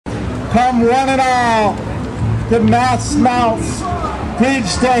come one and all to Massmouth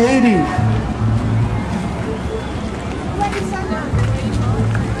Bridge to Haiti.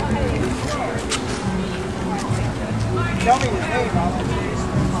 Tell me his name,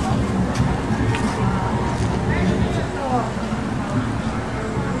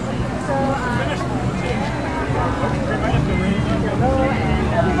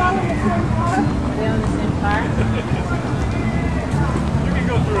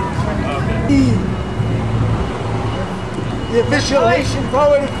 the official Haitian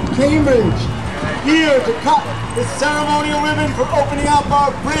poet of Cambridge, here to cut the ceremonial ribbon for opening up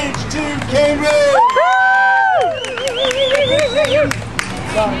our bridge to Cambridge.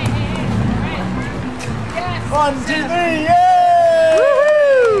 Sorry. 1, 2, 3, yay!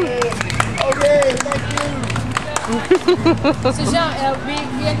 Okay, thank you. So Jean, we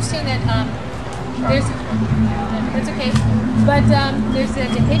understand that there's, it's okay, but there's the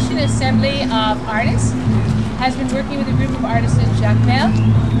Haitian Assembly of Artists has been working with a group of artists in Café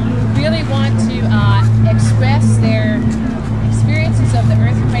who really want to express their experiences of the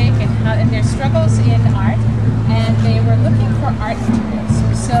earthquake and their struggles in art, and they were looking for art materials.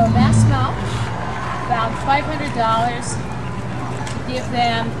 So massmouth found $500 to give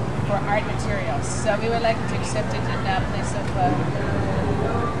them for art materials. So we would like to accept it in the place of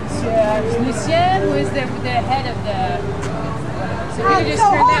Lucien, who is the head of the. So we can just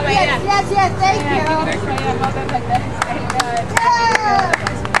turn that way. Yes, thank you.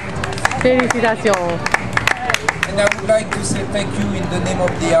 Félicitations. And I would like to say thank you in the name of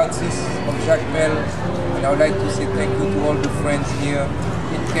the artists of Jacques Bell. And I would like to say thank you to all the friends here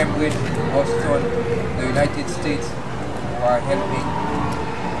in Cambridge, Boston, the United States who are helping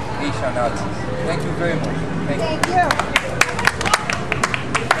Haitian artists. Thank you very much. Thank you.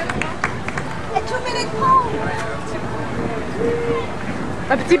 A 2-minute poem.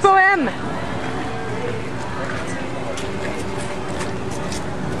 Un petit poème.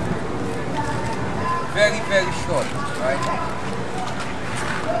 Very, very short, right?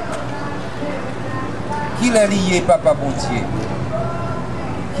 Qu'il est lié, Papa Bontier?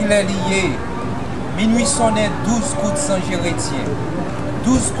 Qu'il est lié? Minuit sonnait 12 coups de Saint-Gérétien,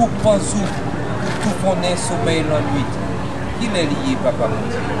 12 coups de Panzou, tout fondait sommeil la nuit. Qu'il est lié, Papa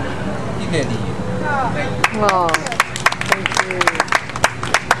Bontier? Qu'il est lié? Oh, thank you.